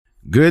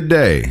Good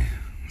day.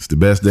 It's the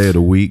best day of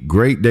the week.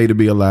 Great day to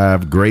be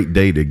alive. Great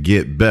day to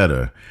get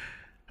better.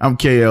 I'm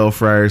KL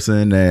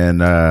Frierson,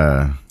 and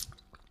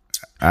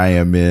I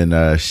am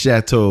in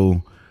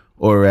Chateau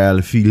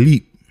Oral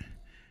Philippe,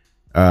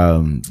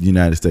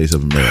 United States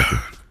of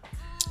America.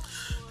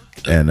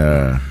 And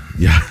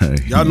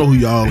y'all know who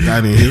y'all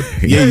got in here.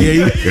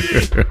 Yeah.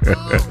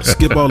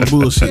 Skip all the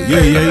bullshit.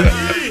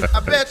 Yeah. I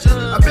bet you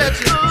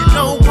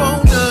don't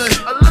want none.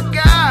 Look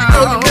out. You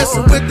know you're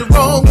messing with the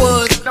wrong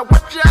ones. Now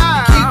watch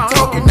out. Keep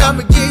talking,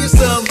 I'ma give you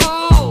some.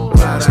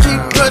 Just keep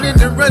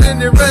running and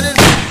running and running.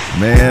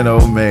 Man,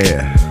 oh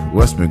man,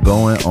 what's been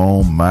going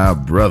on, my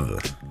brother?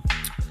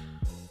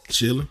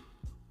 Chilling,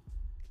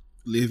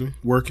 living,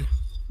 working,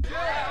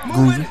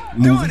 grooving,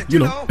 moving, you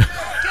know.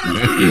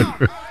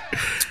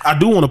 I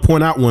do want to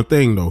point out one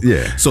thing though.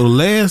 Yeah. So the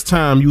last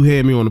time you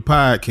had me on the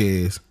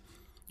podcast,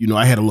 you know,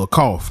 I had a little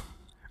cough.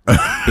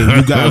 And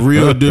you got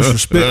real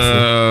disrespectful.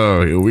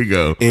 Oh, here we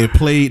go. And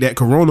played that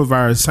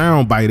coronavirus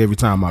sound bite every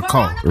time I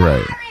cough.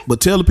 Right.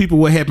 But tell the people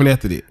what happened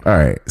after that. All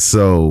right.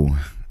 So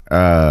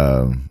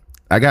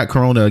I got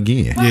corona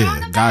again.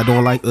 Yeah. God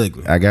don't like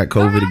ugly. I got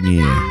COVID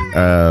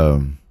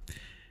again.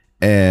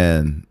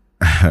 And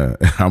I'm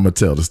going to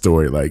tell the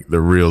story, like the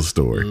real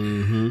story.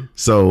 Mm-hmm.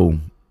 So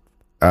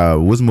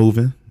was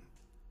moving,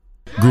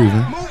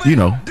 grooving, you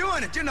know.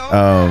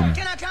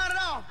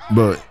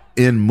 But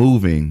in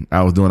moving,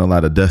 I was doing a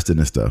lot of dusting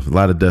and stuff, a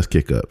lot of dust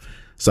kick up.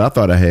 So I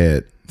thought I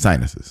had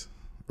sinuses,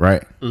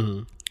 right?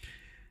 Mm-hmm.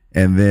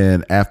 And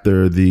then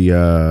after the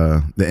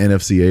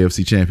NFC,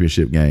 AFC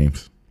championship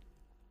games,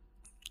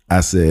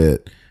 I said,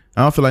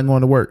 I don't feel like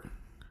going to work.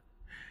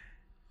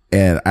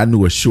 And I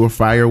knew a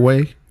surefire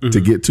way to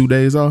get 2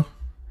 days off.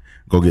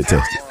 Go get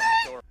tested.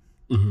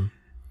 Mm-hmm.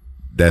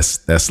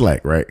 That's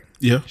slack, right?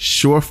 Yeah.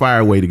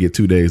 Surefire way to get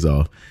 2 days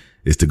off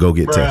is to go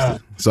get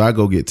tested. So I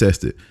go get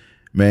tested.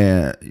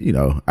 Man, you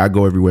know, I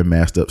go everywhere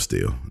masked up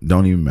still.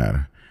 Don't even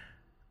matter.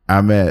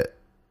 I'm at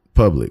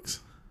Publix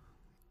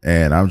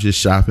and I'm just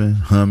shopping,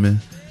 humming,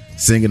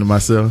 singing to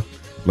myself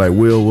like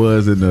Will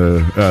was in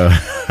the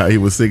how he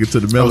was singing to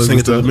the Millers.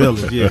 Singing to the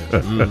Millers, yeah.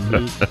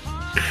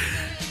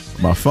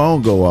 Mm-hmm. My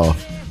phone go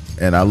off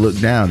and I look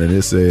down and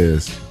it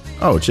says,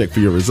 "Oh, check for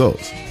your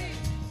results."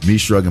 Me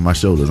shrugging my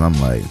shoulders, I'm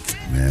like,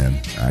 man,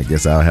 I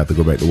guess I'll have to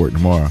go back to work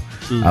tomorrow.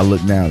 I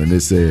look down and it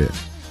said,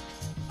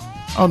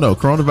 "Oh no,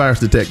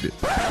 coronavirus detected."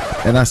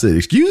 And I said,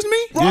 "Excuse me?"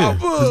 Yeah,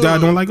 because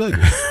God don't like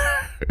ugly.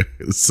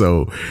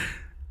 So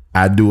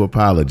I do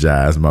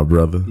apologize, my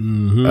brother,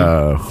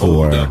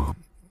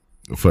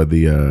 for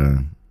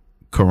the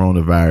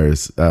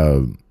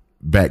coronavirus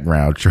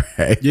background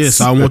track.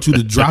 Yes, I want you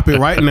to drop it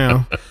right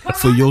now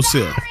for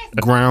yourself.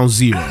 Ground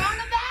Zero.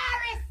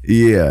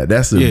 Yeah,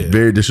 that's a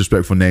very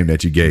disrespectful name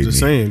that you gave me. Just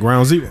saying,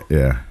 Ground Zero.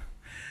 Yeah.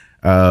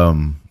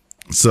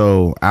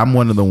 So I'm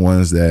one of the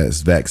ones that's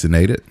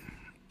vaccinated.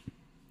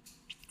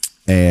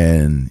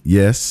 And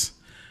yes,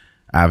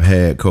 I've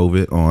had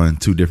COVID on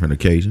 2 different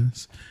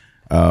occasions.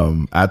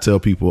 I tell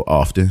people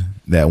often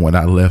that when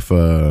I left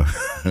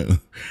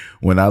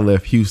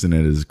Houston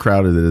and as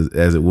crowded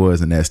as it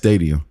was in that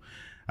stadium,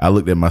 I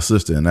looked at my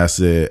sister and I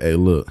said, "Hey,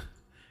 look,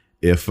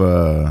 if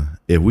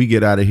we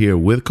get out of here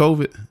without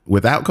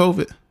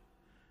COVID,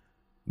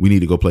 we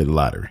need to go play the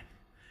lottery."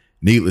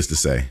 Needless to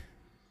say,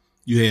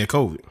 you had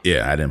COVID.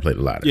 Yeah, I didn't play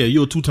the lottery. Yeah,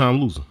 you're a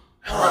 2-time loser.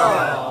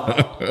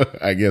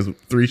 I guess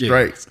 3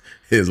 strikes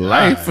is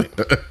life. Right.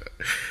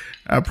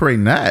 I pray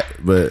not,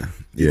 but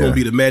yeah. You're gonna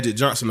be the Magic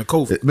Johnson of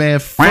COVID. Man,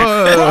 fuck.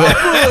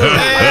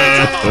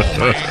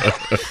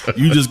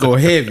 You just gonna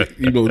have it.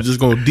 You know, just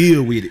gonna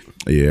deal with it.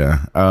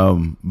 Yeah.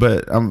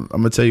 But I'm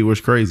gonna tell you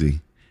what's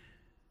crazy.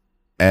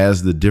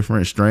 As the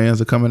different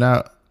strands are coming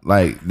out,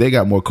 like they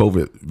got more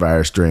COVID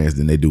virus strands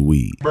than they do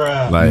weed.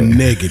 Like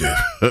negative.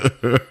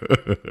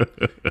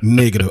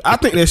 I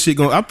think that shit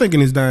I'm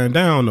thinking it's dying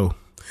down though.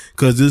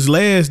 Cause this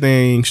last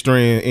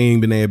strand ain't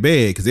been that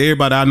bad. Cause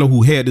everybody I know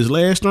who had this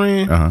last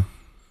strand,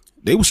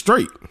 they was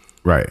straight.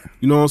 Right.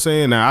 You know what I'm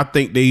saying? Now I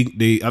think they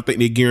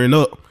gearing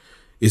up.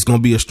 It's gonna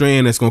be a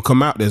strand that's gonna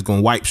come out that's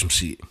gonna wipe some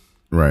shit.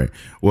 Right.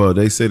 Well,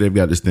 they say they've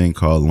got this thing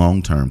called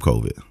long-term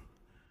COVID,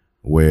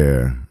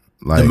 where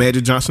like the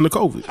Magic Johnson of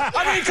COVID.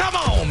 I mean, come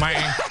on,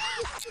 man.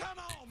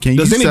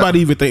 Does anybody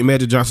even think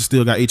Magic Johnson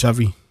still got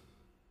HIV?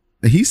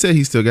 He said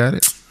he still got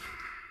it.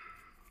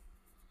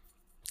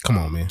 Come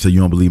on, man. So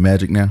you don't believe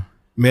Magic now?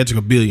 Magic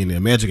a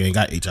billionaire. Magic ain't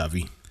got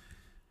HIV.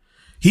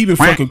 He been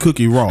fucking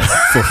Cookie raw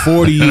for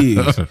 40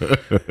 years.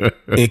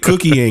 And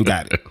Cookie ain't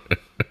got it.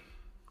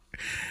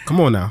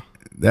 Come on now.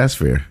 That's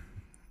fair.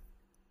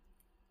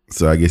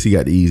 So I guess he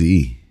got the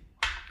Eazy-E.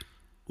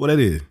 What that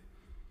is?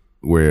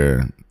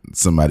 Where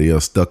somebody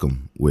else stuck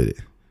him with it.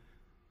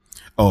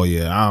 Oh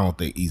yeah, I don't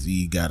think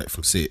Eazy-E got it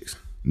from sex.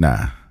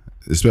 Nah.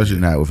 Especially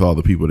not with all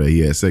the people that he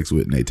had sex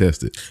with and they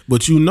tested.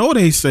 But you know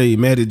they say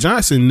Magic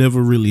Johnson never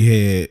really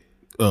had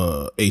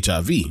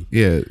HIV.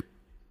 Yeah.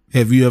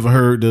 Have you ever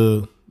heard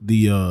the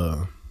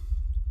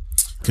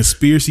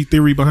conspiracy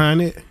theory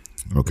behind it?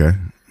 Okay.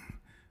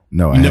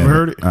 No, you never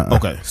heard it?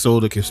 Okay. So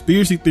the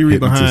conspiracy theory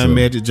behind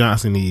Magic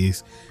Johnson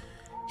is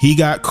He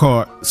got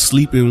caught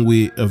sleeping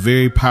with a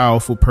very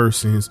powerful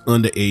person's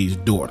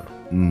underage daughter.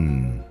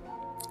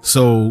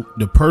 So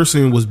the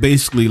person was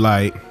basically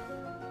like,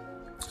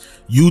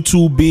 you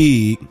too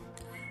big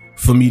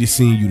for me to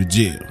send you to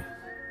jail.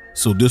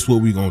 So this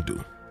what we gonna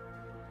do.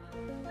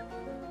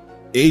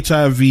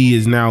 HIV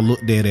is now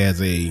looked at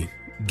as a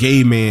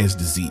gay man's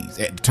disease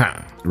at the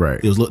time. Right.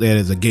 It was looked at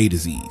as a gay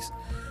disease.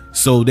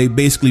 So they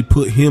basically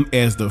put him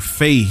as the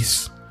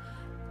face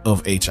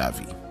of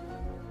HIV.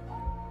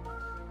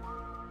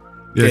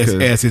 Yeah,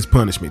 as his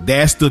punishment.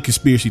 That's the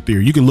conspiracy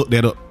theory. You can look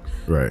that up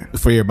right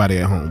for everybody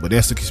at home, but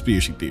that's the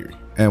conspiracy theory.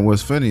 And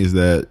what's funny is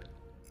that,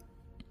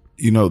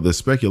 you know, the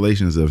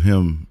speculations of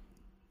him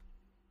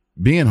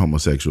being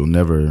homosexual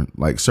never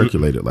like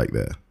circulated like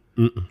that.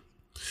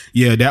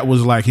 Yeah, that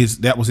was like his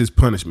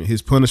punishment.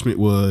 His punishment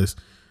was,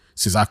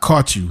 since I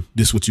caught you,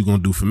 this is what you're gonna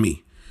do for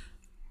me.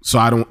 So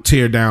I don't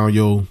tear down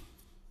your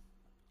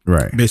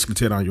basically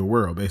tear down your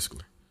world,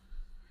 basically.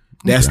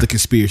 That's the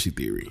conspiracy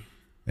theory.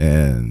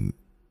 And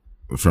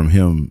from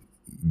him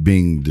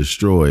being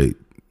destroyed,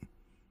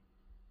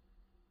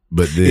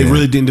 but then it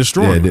really didn't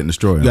destroy him. It didn't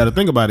destroy him. You got to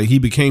think about it. He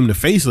became the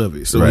face of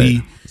it. So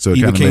it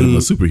kind of made him a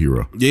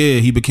superhero. Yeah,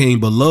 he became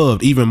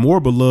beloved, even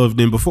more beloved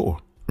than before.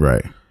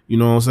 Right. You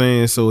know what I'm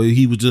saying? So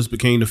he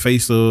became the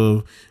face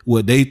of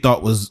what they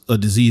thought was a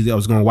disease that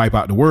was going to wipe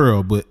out the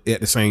world, but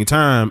at the same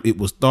time, it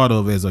was thought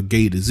of as a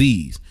gay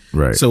disease.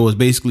 Right. So it's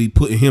basically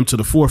putting him to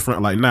the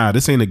forefront. Like, nah,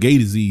 this ain't a gay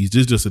disease.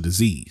 This is just a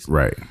disease.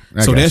 Right.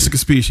 So that's a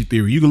conspiracy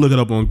theory. You can look it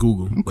up on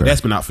Google. Okay. But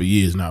that's been out for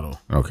years now, though.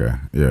 Okay.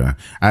 Yeah.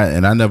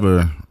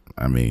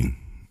 I mean,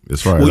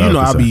 as far as you know,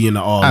 I'll be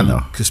into all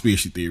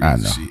conspiracy theories. I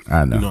know. And shit.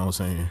 I know. You know what I'm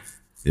saying?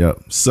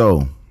 Yep.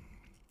 So,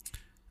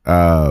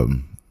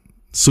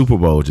 Super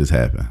Bowl just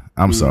happened.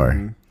 I'm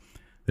sorry.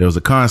 There was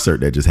a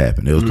concert that just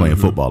happened. It was playing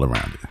football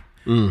around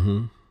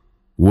it.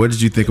 What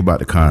did you think about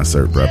the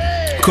concert, bro?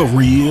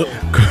 Career.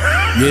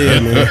 Yeah,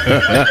 man.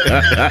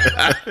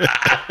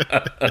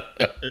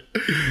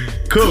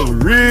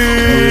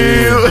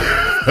 Career.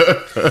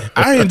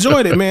 I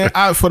enjoyed it, man.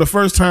 For the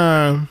first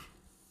time,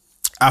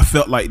 I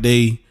felt like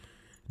they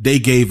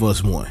gave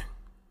us one.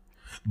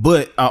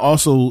 But I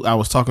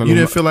was talking. You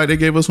didn't feel like they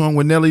gave us one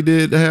when Nelly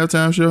did the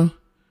halftime show?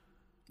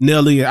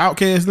 Nelly and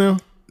Outkast now?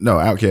 No,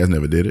 Outkast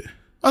never did it.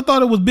 I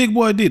thought it was Big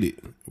Boy did it.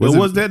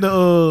 Was that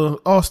the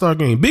All-Star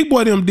game? Big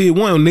Boy them did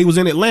one when they was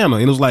in Atlanta.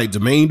 And it was like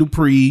Jermaine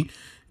Dupri,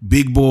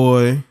 Big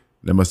Boy.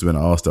 That must have been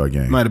an All-Star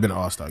game. Might have been an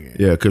All-Star game.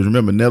 Yeah, because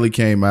remember Nelly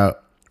came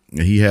out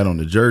and he had on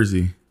the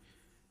jersey.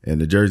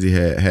 And the jersey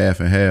had half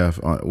and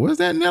half. Was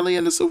that Nelly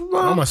in the Super Bowl?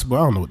 I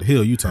don't know what the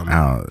hell you talking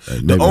about.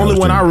 The only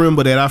one I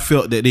remember that I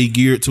felt that they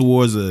geared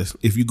towards us,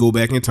 if you go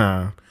back in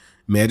time,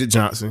 Magic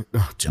Johnson.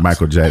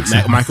 Michael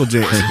Jackson. Michael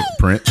Jackson.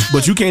 Prince.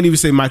 But you can't even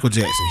say Michael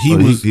Jackson.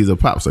 He's a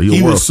pop star.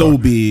 He was so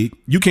big.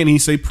 You can't even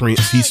say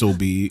Prince. He's so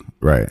big.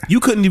 Right. You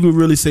couldn't even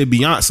really say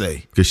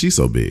Beyonce. Because she's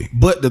so big.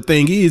 But the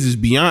thing is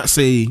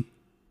Beyonce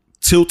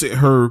tilted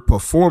her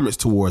performance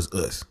towards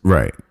us.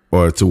 Right.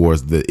 Or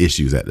towards the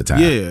issues at the time.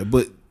 Yeah,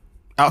 but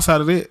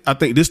outside of that, I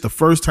think this is the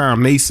first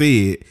time they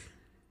said,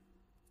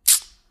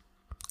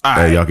 all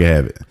right, y'all can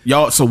have it.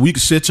 Y'all, so we can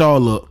set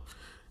y'all up.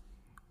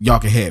 Y'all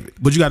can have it.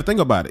 But you got to think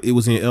about it. It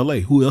was in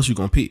LA. Who else you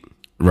going to pick?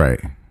 Right.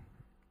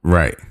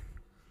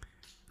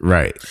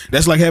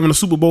 That's like having a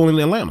Super Bowl in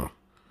Atlanta.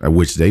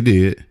 Which they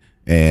did.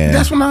 And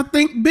that's when I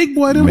think Big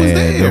Boy was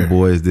there. Them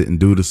boys didn't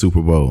do the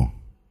Super Bowl.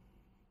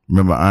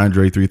 Remember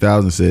Andre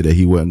 3000 said that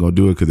he wasn't going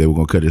to do it because they were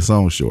going to cut his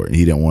song short. And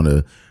he didn't want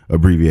to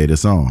abbreviate his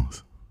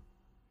songs.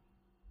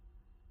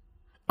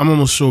 I'm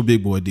almost sure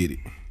Big Boy did it.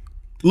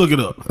 Look it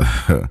up.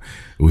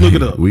 Look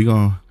it up. We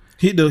gonna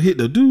hit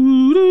the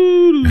doo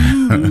doo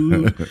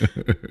doo.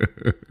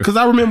 Because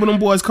I remember them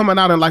boys coming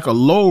out in like a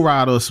low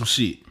rider or some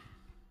shit.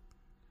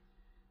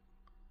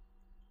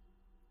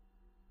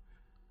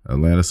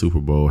 Atlanta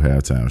Super Bowl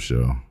halftime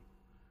show.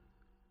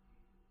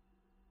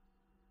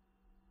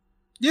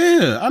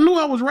 Yeah, I knew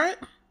I was right.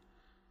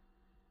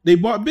 They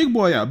bought Big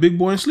Boy out. Big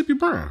Boy and Sleepy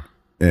Brown.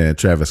 And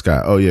Travis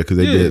Scott. Oh yeah, because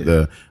they did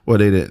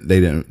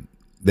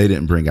they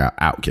didn't bring out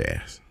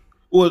Outkast.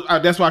 Well,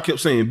 that's why I kept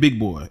saying Big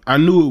Boy. I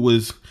knew it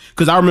was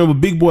because I remember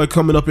Big Boy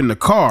coming up in the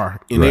car,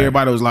 and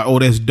everybody was like, "Oh,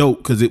 that's dope,"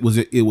 because it was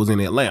in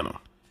Atlanta.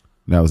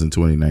 That was in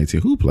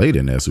 2019. Who played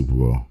in that Super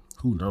Bowl?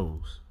 Who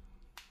knows?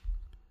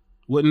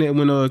 Wasn't that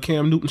when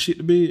Cam Newton shit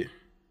the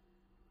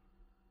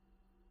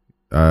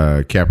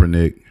bed?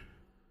 Kaepernick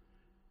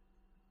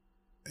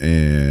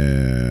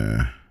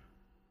and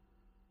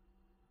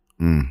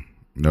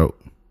nope.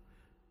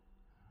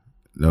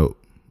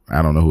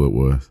 I don't know who it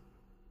was.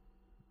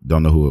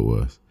 Don't know who it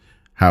was.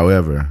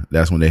 However,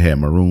 that's when they had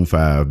Maroon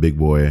 5, Big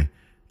Boy,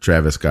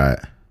 Travis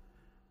Scott,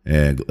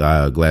 and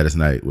Gladys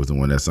Knight was the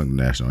one that sung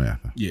the national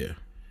anthem.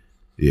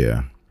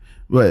 Yeah.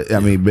 But I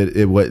mean, but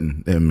it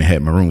wasn't. It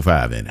had Maroon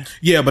 5 in it.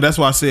 Yeah, but that's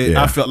why I said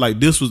I felt like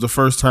this was the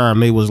first time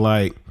they was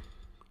like,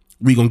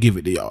 "We gonna give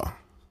it to y'all."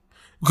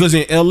 Because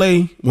in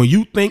LA, when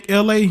you think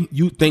LA,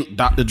 you think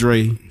Dr.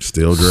 Dre,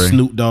 Still Dre,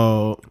 Snoop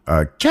Dogg,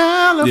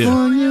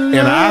 California.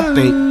 And I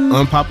think,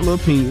 unpopular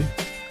opinion,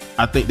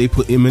 I think they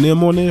put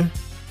Eminem on there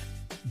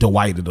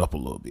Dwight it up a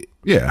little bit.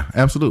 Yeah,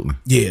 absolutely.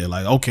 Yeah,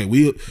 like, okay,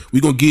 we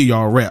gonna give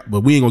y'all rap,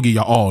 but we ain't gonna give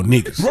y'all all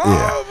niggas.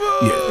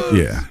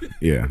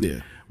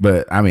 Yeah.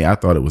 But I mean, I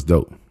thought it was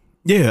dope.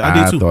 Yeah, I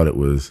did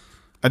too.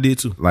 I did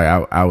too. Like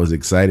I was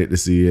excited to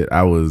see it.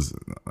 I was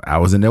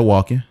in there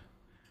walking.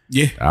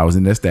 Yeah. I was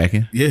in there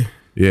stacking. Yeah.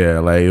 Yeah,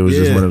 like it was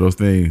just one of those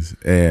things.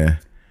 And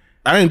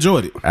I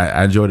enjoyed it.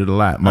 I enjoyed it a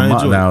lot. My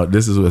mom, now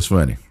this is what's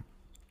funny.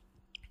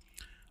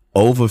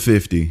 Over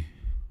 50,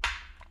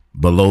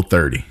 below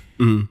 30.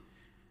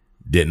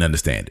 Didn't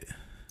understand it.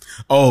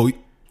 Oh,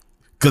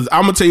 because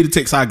I'm gonna tell you the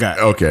text I got.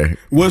 Okay.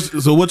 What's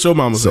your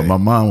mama say? So my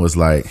mom was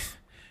like,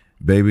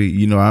 baby,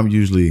 you know, I'm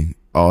usually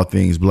all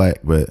things black,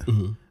 but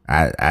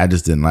I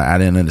just didn't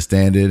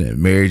understand it. And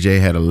Mary J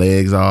had her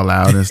legs all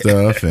out and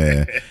stuff.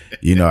 And,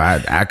 you know,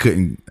 I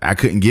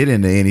couldn't get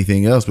into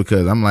anything else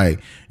because I'm like,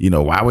 you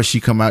know, why would she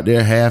come out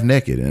there half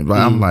naked? And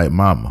I'm like,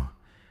 mama.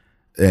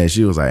 And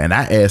she was like, and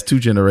I asked 2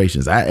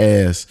 generations. I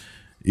asked,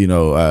 you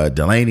know,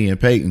 Delaney and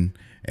Peyton.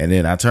 And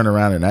then I turn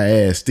around and I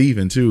asked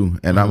Steven too.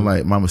 And I'm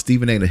like, mama,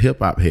 Steven ain't a hip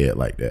hop head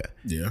like that.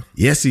 Yeah.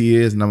 Yes, he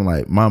is. And I'm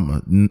like,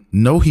 mama,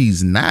 no,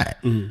 he's not.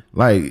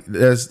 Like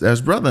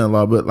that's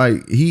brother-in-law, but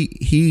like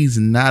he's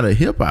not a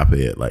hip hop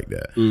head like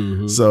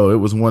that. So it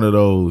was one of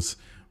those,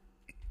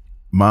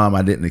 mom,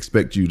 I didn't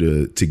expect you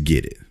to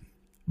get it.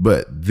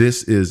 But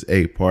this has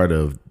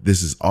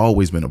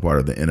always been a part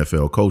of the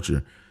NFL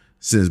culture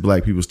since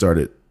black people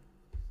started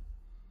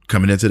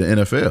coming into the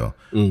NFL.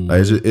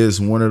 Like,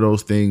 it's one of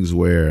those things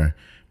where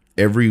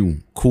every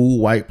cool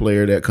white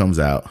player that comes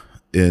out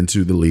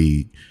into the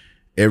league,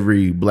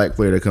 every black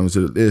player that comes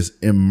to is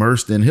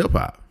immersed in hip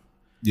hop.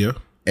 Yeah.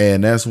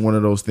 And that's one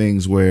of those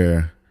things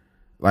where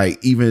like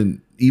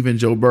even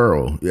Joe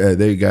Burrow,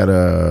 they got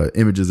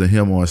images of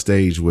him on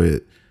stage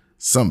with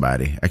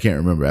somebody. I can't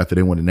remember, after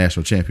they won the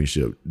national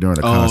championship during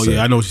a concert. Oh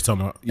yeah, I know what you're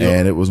talking about. Yep.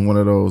 And it was one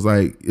of those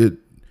like it.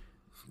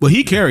 But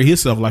he carried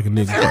himself like a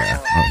nigga.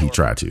 Yeah, he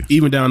tried to.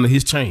 Even down to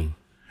his chain.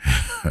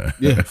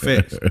 Yeah,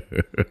 facts.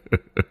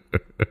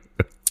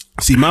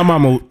 See, my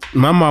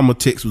mama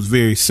text was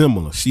very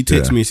similar. She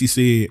texted me and she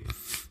said,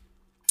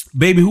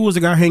 baby, who was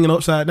the guy hanging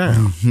upside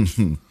down?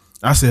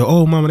 I said,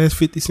 oh, mama, that's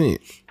 50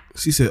 Cent.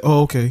 She said,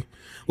 oh, okay.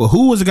 Well,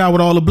 who was the guy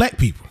with all the black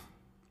people?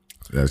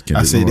 That's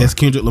Kendrick I said, Lamar. That's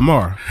Kendrick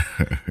Lamar.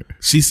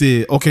 She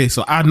said, okay,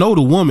 so I know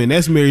the woman.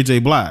 That's Mary J.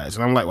 Blige.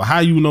 And I'm like, well,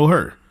 how you know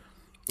her?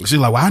 She's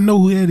like, well, I know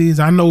who that is.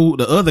 I know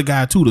the other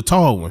guy too, the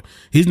tall one.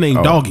 His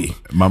name Doggy.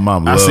 My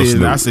mom loves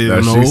Snoop. I said,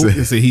 no.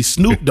 I said, he's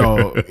Snoop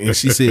Dogg. And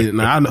she said,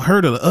 now I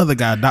heard of the other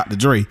guy, Dr.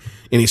 Dre.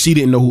 And then she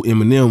didn't know who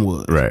Eminem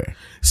was. Right.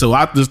 So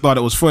I just thought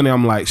it was funny.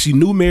 I'm like, she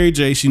knew Mary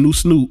J, she knew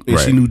Snoop, and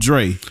she knew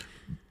Dre.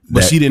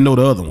 But she didn't know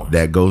the other one.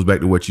 That goes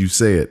back to what you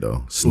said,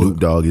 though. Snoop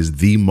Dogg is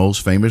the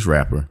most famous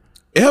rapper.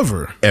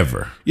 Ever.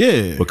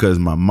 Yeah. Because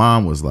my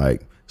mom was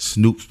like,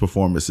 Snoop's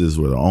performances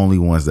were the only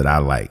ones that I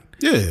liked.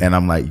 Yeah. And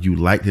I'm like, you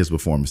liked his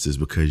performances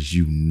because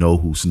you know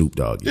who Snoop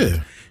Dogg is.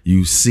 Yeah.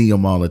 You see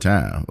him all the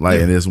time.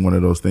 Like, and it's one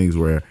of those things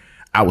where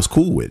I was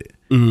cool with it.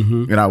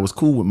 And I was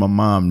cool with my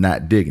mom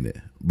not digging it.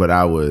 But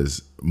I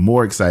was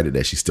more excited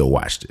that she still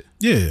watched it.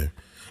 Yeah.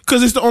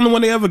 Because it's the only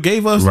one they ever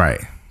gave us. Right.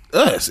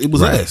 Us. It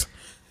was us.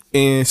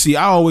 And see,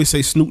 I always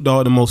say Snoop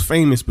Dogg the most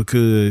famous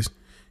because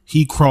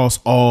he crossed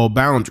all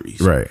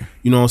boundaries. Right.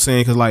 You know what I'm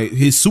saying? Because like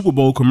his Super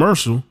Bowl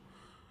commercial,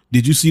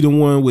 did you see the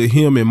one with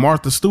him and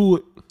Martha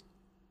Stewart?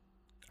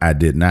 I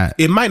did not.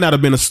 It might not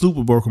have been a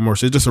Super Bowl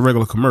commercial. It's just a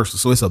regular commercial.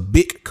 So it's a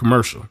big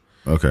commercial.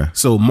 Okay.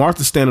 So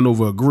Martha's standing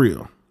over a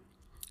grill.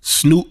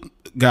 Snoop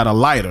got a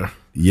lighter.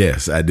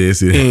 Yes, I did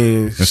see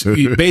that.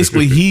 And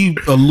basically he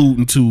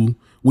alluding to,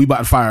 we about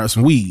to fire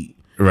some weed.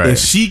 Right. And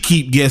she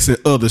keep guessing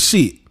other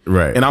shit.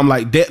 Right. And I'm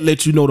like, that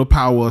lets you know the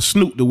power of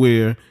Snoop, to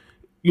where,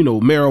 you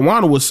know,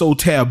 marijuana was so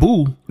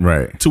taboo.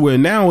 Right. To where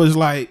now it's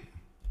like.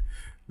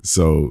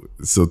 So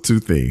 2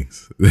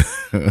 things.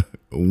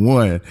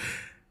 One,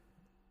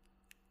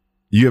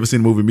 you ever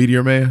seen the movie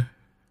Meteor Man?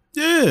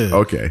 Yeah.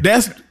 Okay.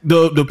 That's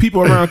the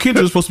people around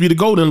Kendrick are supposed to be the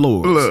Golden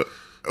Lords. Look,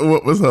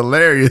 what was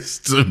hilarious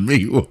to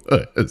me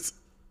was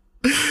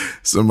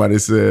somebody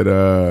said,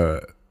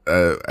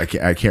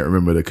 I can't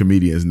remember the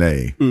comedian's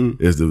name.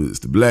 It's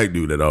the black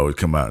dude that always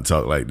come out and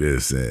talk like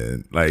this,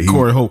 and like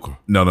Corey Holcomb.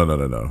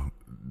 No.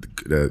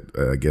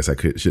 I guess I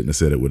shouldn't have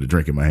said it with a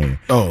drink in my hand.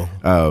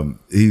 Oh.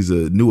 He's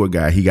a newer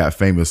guy. He got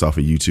famous off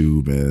of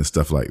YouTube and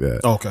stuff like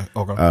that. Okay.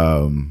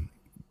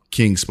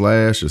 King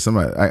Splash or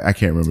somebody. I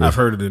can't remember. I've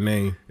heard of the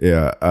name.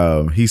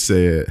 Yeah. He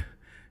said,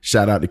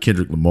 shout out to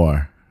Kendrick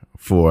Lamar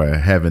for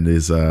having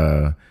this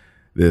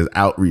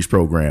outreach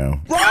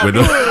program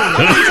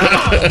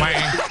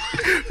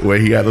where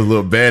he got those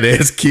little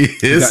badass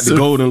kids. He got the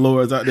Golden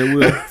Lords out there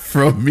with him.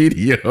 From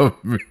Meteor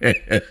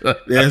Man.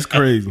 That's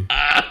crazy.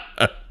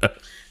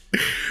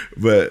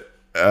 But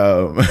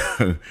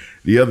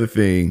the other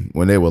thing,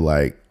 when they were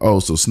like, oh,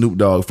 so Snoop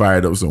Dogg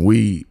fired up some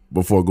weed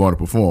before going to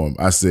perform,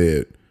 I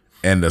said,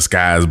 and the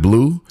sky is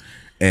blue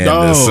and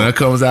the sun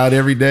comes out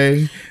every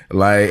day.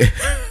 Like,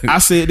 I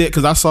said that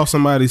because I saw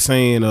somebody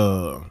saying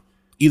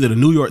either the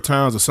New York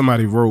Times or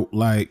somebody wrote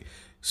like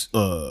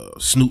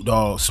Snoop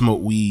Dogg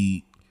smoked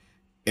weed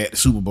at the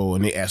Super Bowl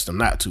and they asked him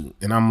not to.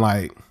 And I'm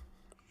like,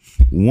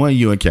 one,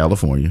 you in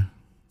California.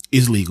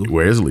 It's legal.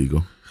 Where it's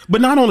legal.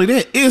 But not only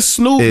that, it's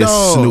Snoop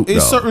Dogg.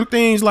 It's certain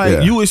things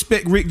like you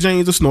expect Rick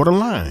James to snort a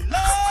line.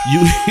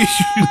 You know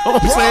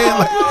what I'm saying?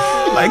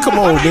 Like come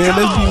on, man,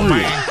 let's be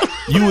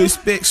real. You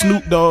expect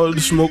Snoop Dogg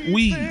to smoke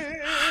weed.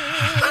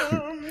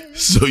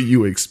 So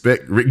you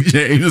expect Rick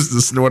James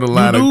to snort a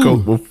line of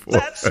coke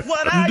before?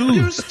 You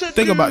do.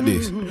 Think about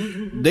this.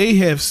 They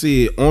have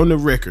said on the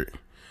record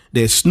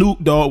that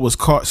Snoop Dogg was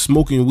caught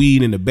smoking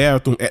weed in the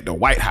bathroom at the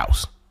White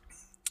House.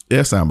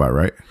 Yeah, sound about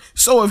right.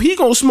 So if he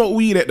gonna smoke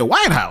weed at the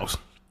White House,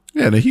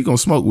 then he gonna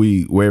smoke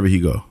weed wherever he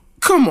go.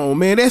 Come on,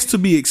 man. That's to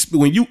be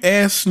when you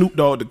ask Snoop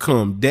Dogg to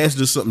come. That's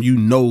just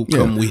something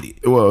come with it.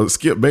 Well,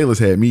 Skip Bayless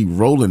had me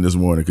rolling this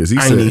morning because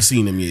I ain't even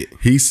seen him yet.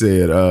 He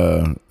said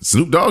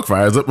Snoop Dogg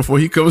fires up before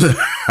he comes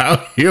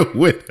out here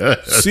with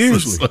us.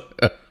 Seriously,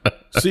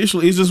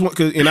 it's just one.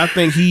 And I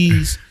think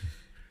he's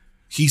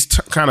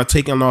kind of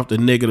taking off the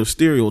negative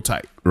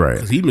stereotype, right?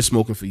 Because he's been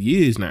smoking for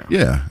years now.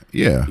 Yeah.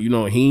 You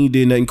know, he ain't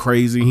did nothing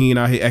crazy. He ain't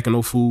out here acting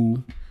no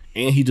fool,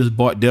 and he just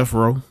bought Death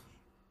Row.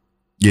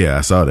 Yeah,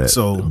 I saw that.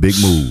 So big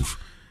move.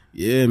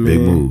 Yeah, man. Big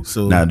move.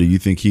 So now, do you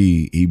think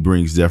he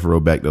brings Death Row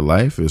back to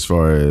life as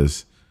far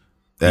as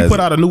he put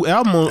out a new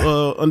album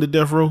under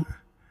Death Row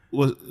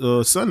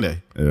was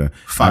Sunday. Yeah,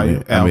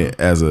 Fire. I mean,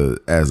 as a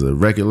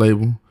record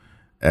label,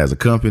 as a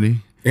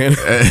company, and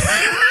a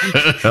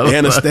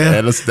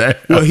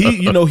staff. Well,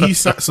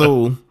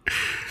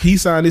 he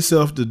signed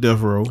himself to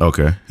Death Row.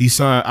 Okay. He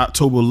signed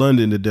October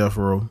London to Death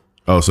Row.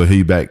 Oh, so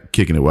he back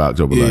kicking it with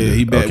October London. Yeah,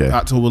 he back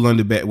October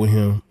London back with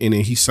him, and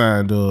then he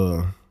signed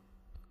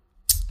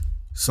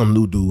some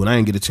new dude, and I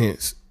didn't get a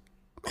chance.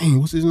 Dang,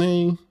 what's his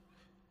name?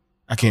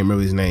 I can't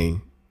remember his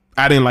name.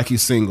 I didn't like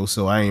his single,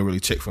 so I ain't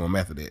really checked for him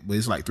after that. But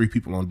it's like 3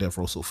 people on Death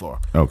Row so far.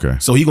 Okay.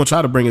 So he gonna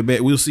try to bring it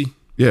back. We'll see.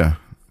 Yeah.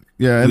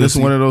 Yeah, and it's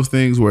one of those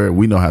things where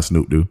we know how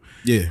Snoop do.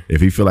 Yeah.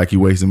 If he feel like he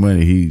wasting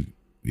money, he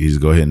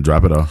just go ahead and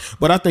drop it off.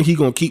 But I think he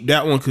gonna keep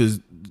that one because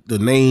the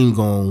name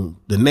gonna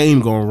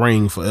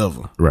ring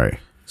forever. Right.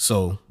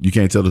 So you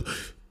can't tell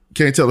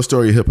the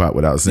story of hip hop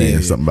without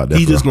saying something about that.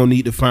 He just gonna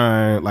need to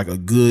find like a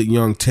good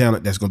young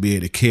talent that's gonna be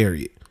able to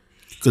carry it.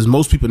 Because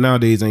most people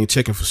nowadays ain't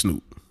checking for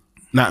Snoop,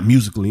 not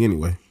musically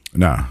anyway.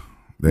 Nah,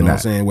 they're not. What I'm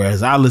saying,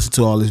 whereas I listen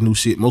to all this new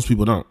shit, most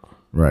people don't.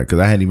 Right, because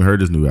I hadn't even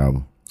heard this new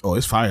album. Oh,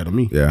 it's fire to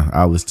me. Yeah,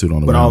 I listen to it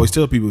on the. But I always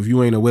tell people, if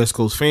you ain't a West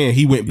Coast fan,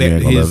 he went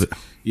back to his.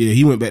 Yeah,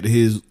 he went back to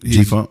his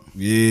G-Funk.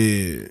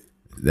 Yeah.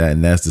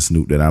 That's the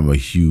Snoop that I'm a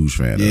huge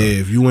fan of. Yeah,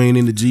 if you ain't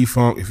into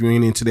G-Funk, if you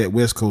ain't into that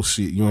West Coast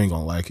shit, you ain't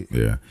gonna like it.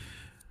 Yeah.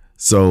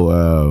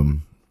 So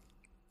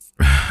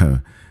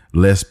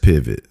let's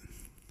pivot.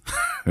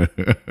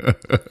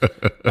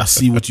 I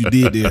see what you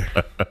did there.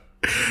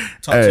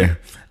 Hey,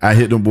 I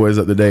hit them boys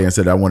up today and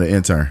said I want an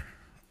intern.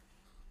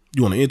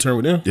 You want to intern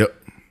with them? Yep.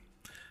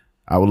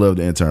 I would love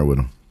to intern with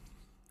them.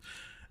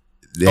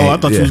 I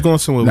thought you was going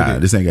somewhere with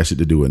that. This ain't got shit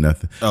to do with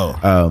nothing.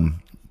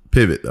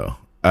 Pivot though.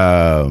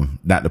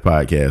 Not the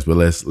podcast, but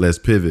let's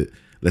pivot.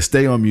 Let's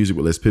stay on music,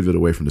 but let's pivot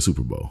away from the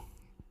Super Bowl.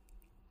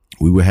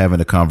 We were having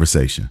a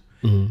conversation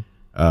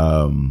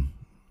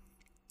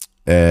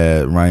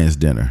at Ryan's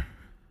dinner.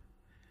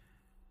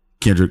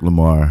 Kendrick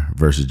Lamar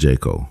versus J.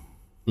 Cole.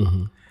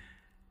 Mm-hmm.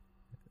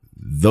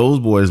 Those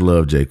boys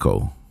love J.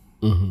 Cole.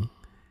 Mm-hmm.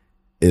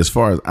 As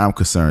far as I'm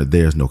concerned,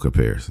 there's no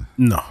comparison.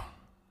 No.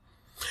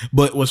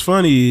 But what's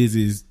funny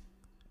is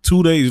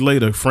 2 days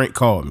later, Frank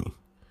called me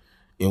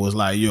and was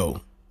like,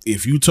 yo,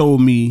 if you told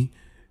me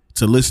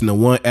to listen to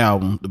one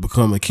album to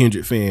become a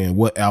Kendrick fan,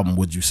 what album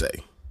would you say?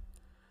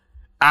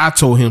 I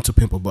told him To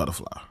Pimp a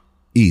Butterfly.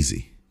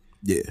 Easy.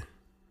 Yeah.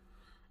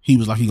 He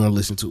was like, he gonna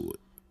listen to it.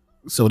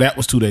 So that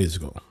was 2 days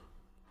ago.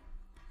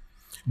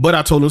 But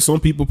I told him some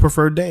people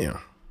prefer Damn.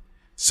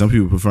 Some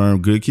people prefer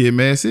Good Kid,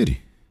 Mad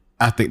City.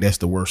 I think that's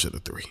the worst of the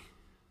three.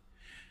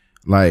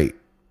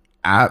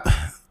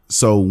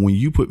 So when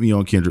you put me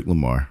on Kendrick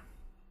Lamar,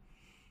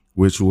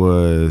 which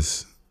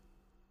was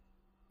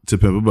To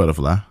Pimp a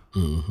Butterfly.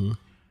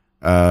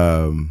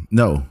 Mm-hmm.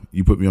 No,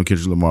 you put me on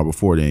Kendrick Lamar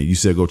before then. You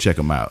said go check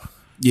him out.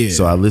 Yeah.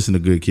 So I listened to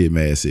Good Kid,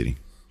 Mad City.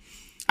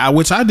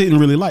 Which I didn't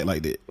really like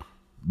that.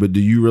 But do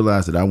you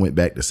realize that I went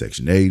back to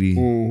Section 80?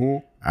 Mm-hmm.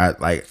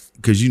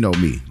 Because you know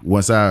me.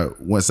 Once I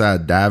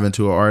dive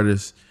into an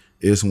artist,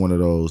 it's one of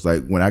those,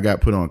 like when I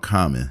got put on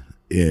Common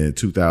in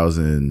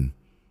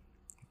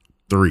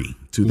 2003,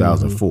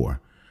 2004,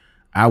 mm-hmm.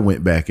 I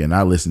went back and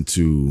I listened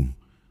to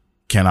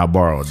Can I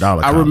Borrow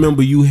 $1? I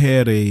remember you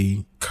had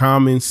a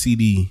Common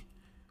CD.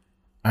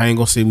 I ain't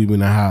gonna say we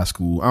went to high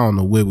school. I don't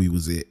know where we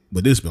was at,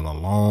 but this been a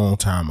long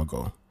time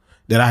ago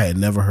that I had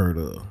never heard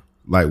of.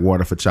 Like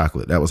Water for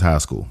Chocolate. That was high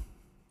school.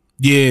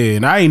 Yeah,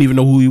 and I didn't even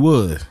know who he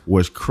was.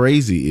 What's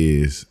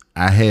crazy is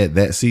I had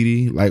that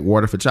CD, like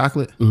Water for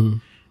Chocolate, mm-hmm.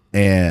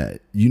 and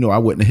I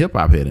wasn't a hip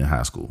hop head in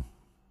high school.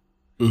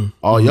 Mm-hmm.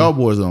 All y'all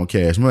boys are on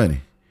Cash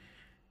Money.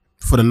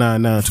 For the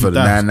 99 2000. For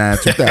the 99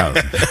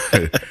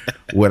 2000.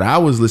 What I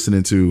was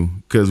listening to,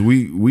 because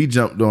we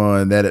jumped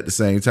on that at the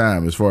same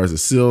time as far as the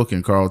Silk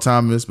and Carl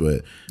Thomas,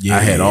 but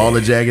I had all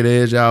the Jagged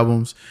Edge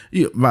albums.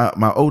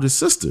 My oldest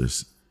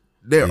sisters,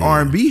 they're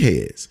R&B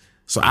heads.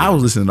 So I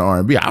was listening to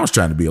R&B. I was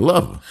trying to be a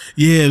lover.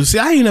 Yeah, see,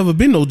 I ain't never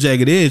been no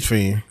Jagged Edge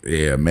fan.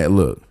 Yeah, man,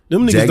 look.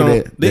 Them niggas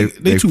don't,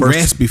 they too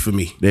raspy for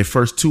me. Their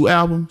first 2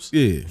 albums,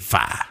 yeah,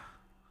 fire.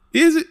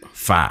 Is it?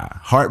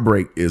 Fire.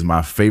 Heartbreak is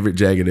my favorite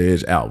Jagged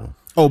Edge album.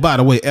 Oh, by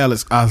the way,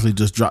 Alex Osley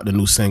just dropped a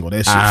new single. That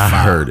shit's fire.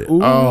 I heard it.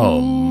 Ooh,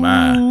 oh,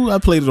 my. I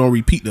played it on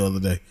repeat the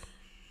other day.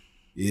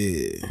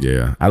 Yeah.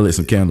 Yeah. I lit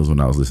some candles when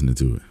I was listening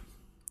to it.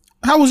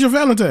 How was your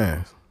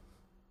Valentine's?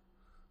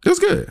 It was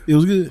good. It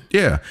was good.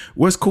 Yeah.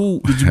 What's cool?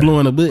 Did you blow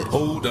in a butt?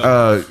 Hold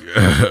up.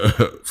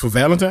 For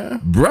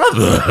Valentine's?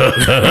 Brother.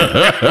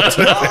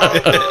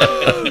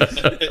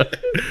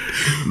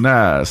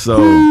 Nah,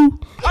 so.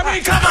 I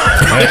mean, come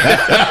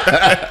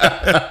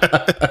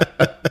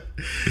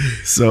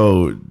on.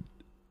 So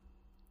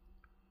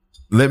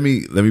let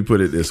me put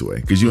it this way,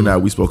 because you and I,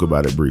 we spoke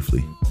about it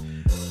briefly.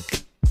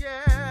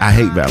 I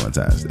hate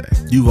Valentine's Day.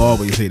 You've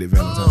always hated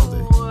Valentine's Day.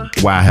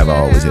 Why have I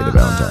always hated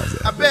Valentine's Day?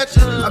 I bet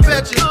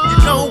you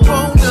don't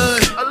want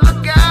none.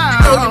 Look out.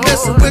 You know you're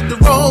messing with the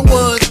wrong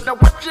ones. Now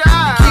watch out.